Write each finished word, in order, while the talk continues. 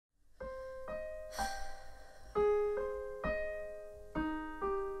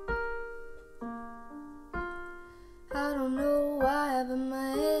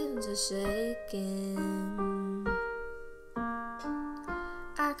are shaking.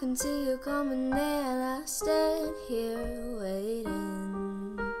 I can see you coming and I stand here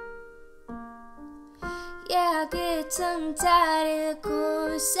waiting. Yeah, I get tongue-tied in a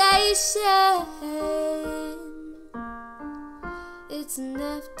conversation. It's an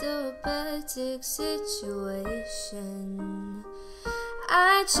automatic situation.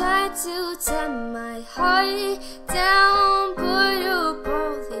 I try to tie my heart down, put up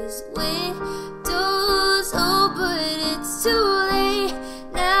all these windows, oh, but it's too late.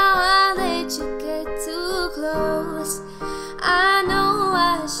 Now I let you get too close. I know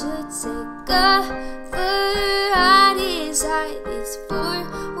I should take cover, I decide these 4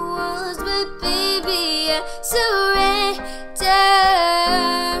 walls, but baby, I surrender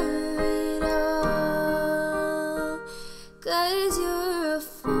it all. 'Cause you're a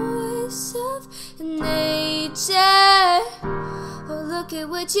force of nature. Oh, look at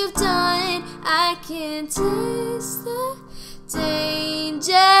what you've done. I can't taste the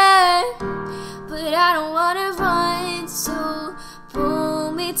danger, but I don't wanna run, so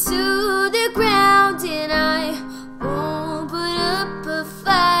pull me to the ground and I won't put up a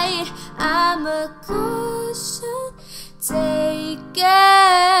fight. I'm a caution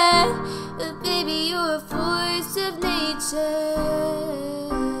taker, but baby, you're a force of nature.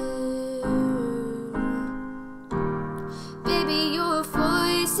 Baby, you're a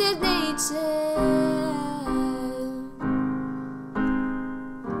force of nature.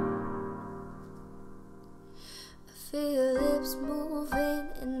 I feel your lips moving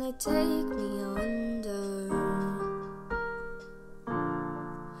and they take me under.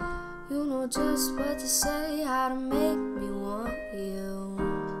 You know just what to say, how to make me want you.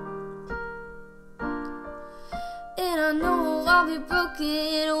 And I know I'll be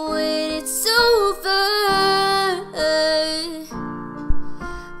broken when it's over,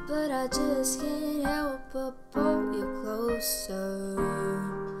 but I just can't help but pull you closer.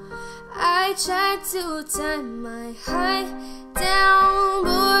 I try to tie my heart down,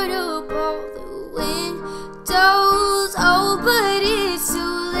 board up all the windows, oh, but it's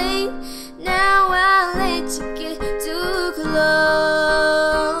too late. Now I let you get too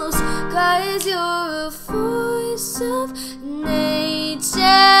close. 'Cause you're a force of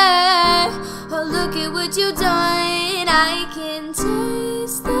nature. Oh, look at what you've done. I can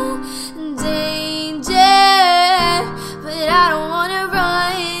taste the danger, but I don't wanna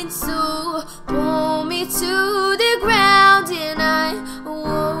run, so pull me to the ground and I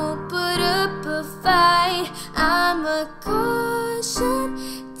won't put up a fight. I'm a caution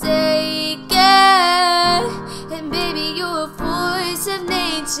taker, and baby, you're a force of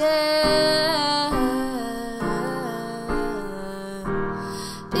nature.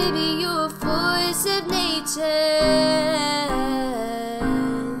 Baby, you're a force of nature.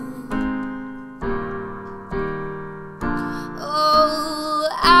 Oh,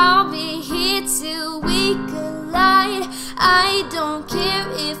 I'll be here till we collide. I don't care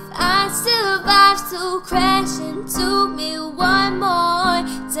if I survive, so crash into me one more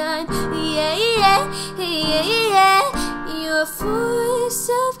time. Yeah, yeah, yeah, yeah. You're a force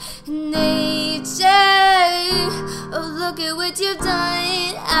of nature. Oh, look at what you've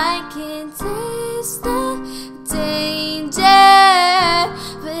done. I can taste the danger,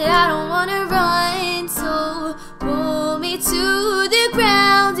 but I don't wanna run, so pull me to the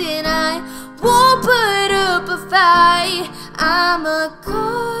ground and I won't put up a fight. I'm a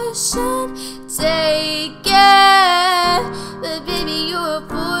caution taker, but baby, you're a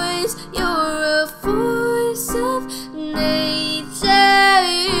force of nature.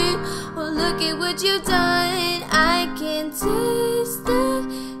 Oh, look at what you've done. I can taste the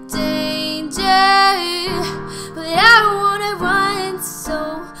danger, but I don't wanna run, so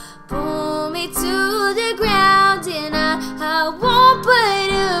pull me to the ground and I won't put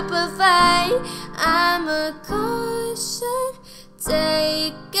up a fight. I'm a caution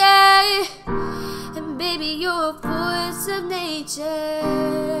taker, and baby, you're a force of nature.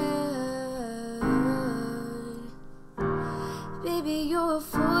 Baby, you're a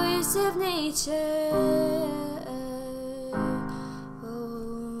force of nature.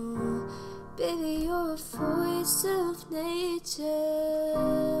 Oh, baby, you're a force of nature.